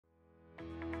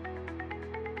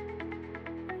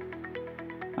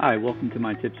Hi, welcome to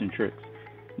my tips and tricks.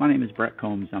 My name is Brett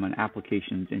Combs. I'm an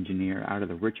applications engineer out of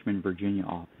the Richmond, Virginia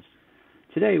office.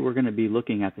 Today we're going to be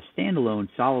looking at the standalone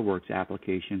SOLIDWORKS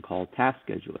application called Task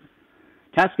Scheduler.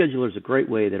 Task Scheduler is a great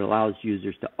way that allows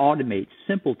users to automate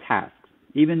simple tasks,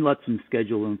 even lets them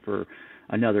schedule them for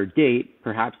another date,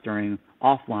 perhaps during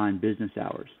offline business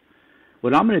hours.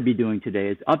 What I'm going to be doing today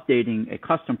is updating a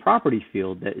custom property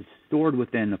field that is stored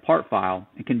within a part file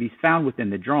and can be found within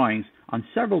the drawings on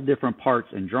several different parts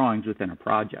and drawings within a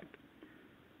project.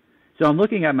 So I'm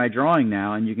looking at my drawing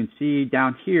now, and you can see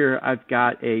down here I've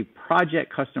got a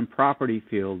project custom property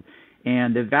field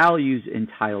and the values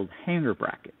entitled hanger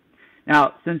bracket.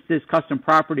 Now, since this custom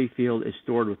property field is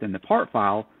stored within the part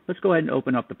file, let's go ahead and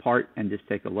open up the part and just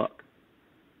take a look.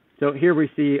 So here we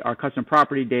see our custom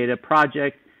property data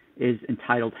project is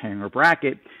entitled hanger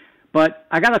bracket, but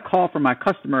I got a call from my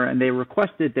customer and they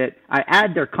requested that I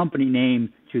add their company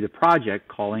name to the project,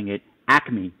 calling it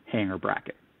Acme hanger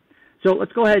bracket. So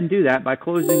let's go ahead and do that by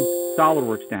closing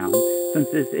SOLIDWORKS down.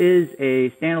 Since this is a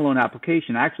standalone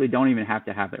application, I actually don't even have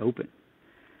to have it open.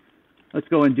 Let's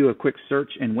go and do a quick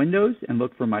search in Windows and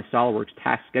look for my SOLIDWORKS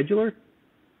Task Scheduler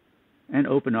and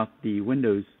open up the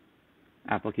Windows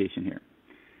application here.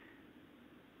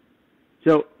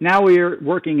 So now we're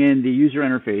working in the user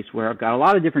interface where I've got a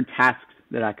lot of different tasks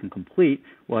that I can complete,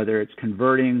 whether it's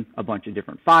converting a bunch of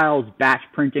different files, batch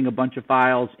printing a bunch of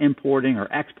files, importing or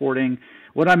exporting.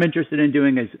 What I'm interested in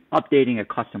doing is updating a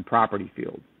custom property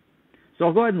field. So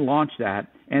I'll go ahead and launch that,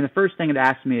 and the first thing it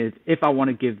asks me is if I want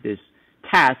to give this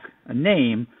task a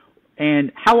name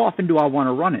and how often do I want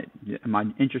to run it. Am I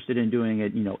interested in doing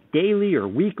it, daily or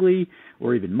weekly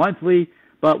or even monthly?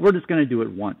 But we're just going to do it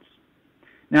once.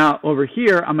 Now, over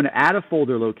here, I'm going to add a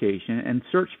folder location and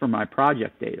search for my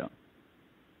project data.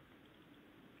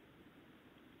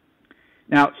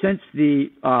 Now, since the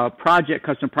project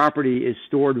custom property is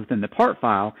stored within the part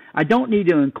file, I don't need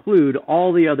to include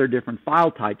all the other different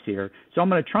file types here, so I'm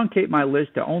going to truncate my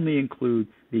list to only include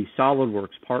the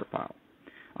SOLIDWORKS part file.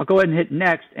 I'll go ahead and hit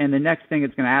Next, and the next thing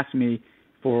it's going to ask me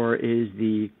for is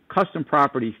the custom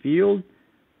property field,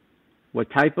 what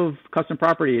type of custom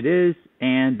property it is,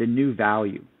 and the new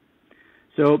value.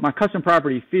 So my custom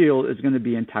property field is going to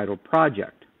be entitled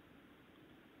Project.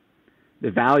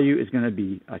 The value is going to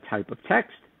be a type of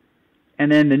text, and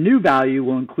then the new value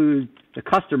will include the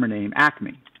customer name,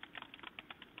 Acme.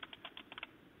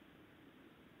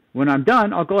 When I'm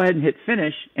done, I'll go ahead and hit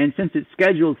Finish, and since it's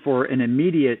scheduled for an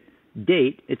immediate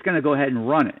date, it's going to go ahead and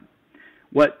run it.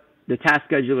 What the Task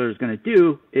Scheduler is going to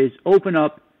do is open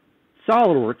up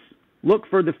SOLIDWORKS, look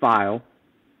for the file,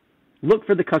 look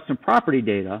for the custom property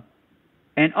data,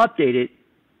 and update it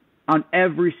on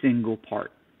every single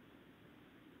part.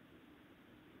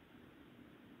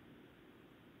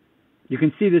 You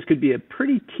can see this could be a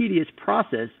pretty tedious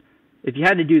process if you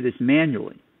had to do this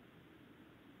manually.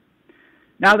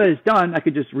 Now that it's done, I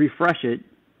could just refresh it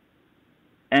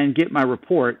and get my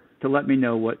report to let me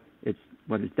know what it's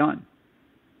done.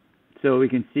 So we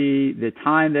can see the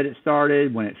time that it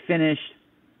started, when it finished,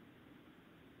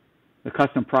 the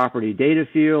custom property data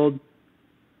field,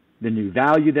 the new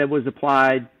value that was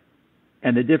applied,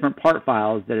 and the different part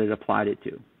files that it applied it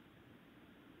to.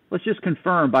 Let's just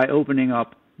confirm by opening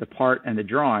up the part and the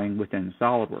drawing within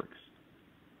SOLIDWORKS.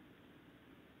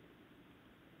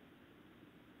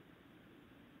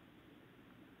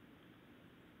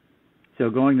 So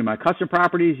going to my custom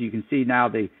properties, you can see now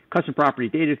the custom property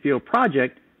data field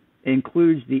project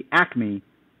includes the Acme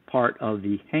part of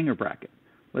the hanger bracket.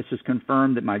 Let's just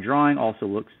confirm that my drawing also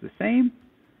looks the same.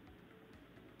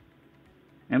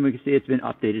 And we can see it's been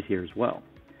updated here as well.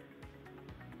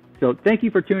 So thank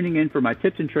you for tuning in for my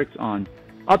tips and tricks on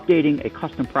updating a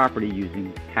custom property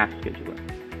using Task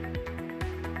Scheduler.